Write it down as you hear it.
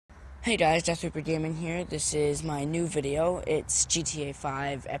Hey guys, Death Reaper Gaming here. This is my new video. It's GTA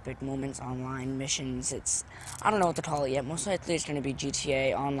 5 Epic Moments Online Missions. I don't know what to call it yet. Most likely it's going to be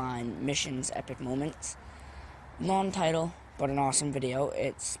GTA Online Missions Epic Moments. Long title, but an awesome video.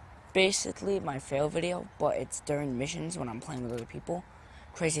 It's basically my fail video, but it's during missions when I'm playing with other people.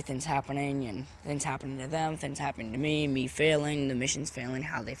 Crazy things happening, and things happening to them, things happening to me failing, the missions failing,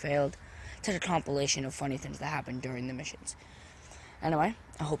 how they failed. It's like a compilation of funny things that happened during the missions. Anyway,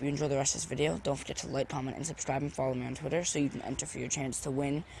 I hope you enjoy the rest of this video. Don't forget to like, comment, and subscribe, and follow me on Twitter so you can enter for your chance to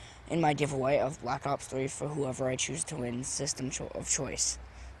win in my giveaway of Black Ops 3 for whoever I choose to win system of choice.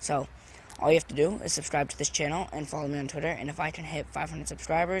 So, all you have to do is subscribe to this channel and follow me on Twitter, and if I can hit 500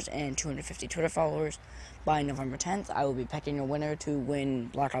 subscribers and 250 Twitter followers by November 10th, I will be picking a winner to win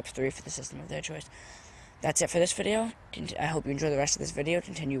Black Ops 3 for the system of their choice. That's it for this video. I hope you enjoy the rest of this video.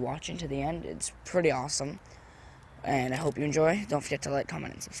 Continue watching to the end. It's pretty awesome. And I hope you enjoy. Don't forget to like,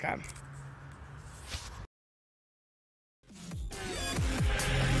 comment, and subscribe.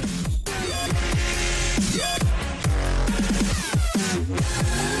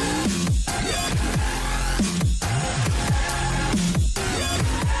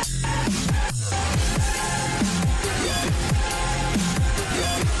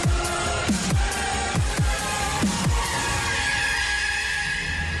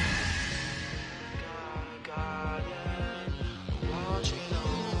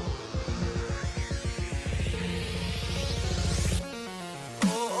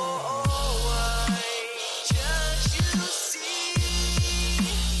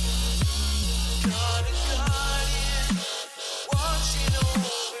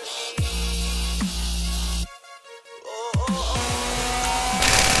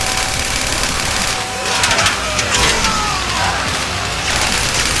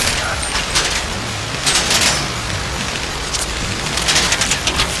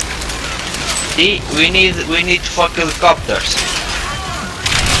 See, we need fuck helicopters.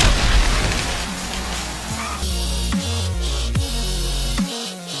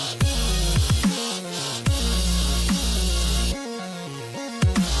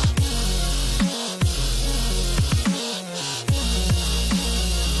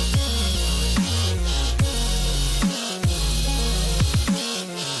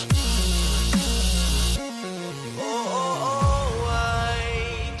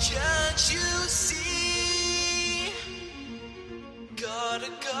 Got a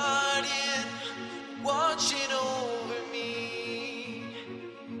guardian watching over me.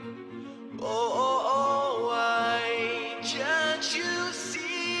 Oh, why can't you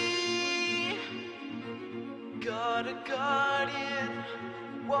see? Got a guardian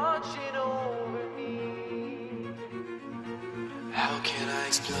watching over me. How can I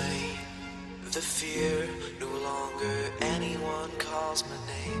explain the fear? No longer anyone calls my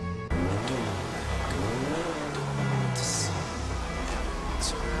name.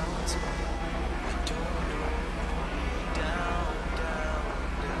 Surrounds me. I don't know. Down, down,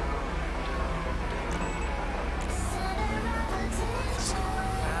 down, down, down. Let's go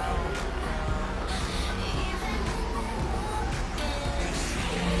round, round.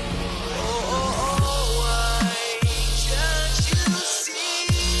 Oh, why can't you see?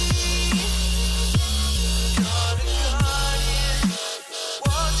 Got a guardian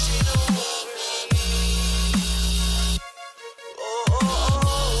watching over me.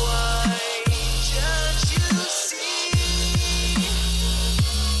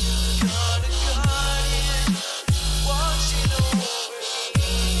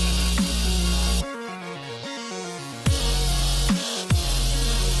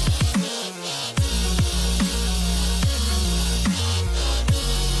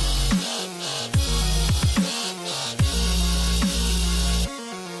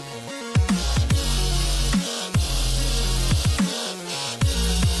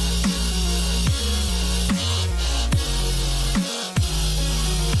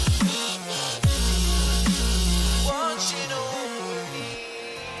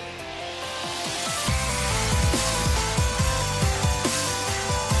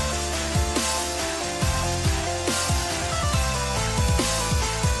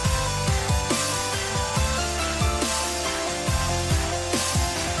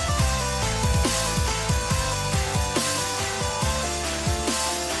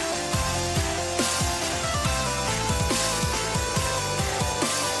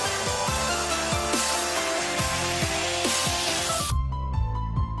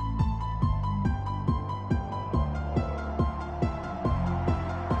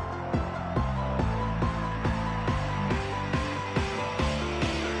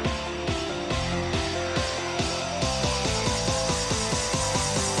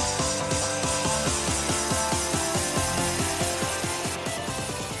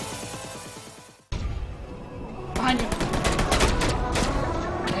 behind you.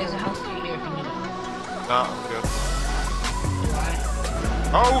 There's a health kit here if you need it. Nah, I'm good. Why?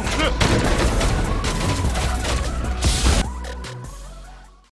 Oh shit!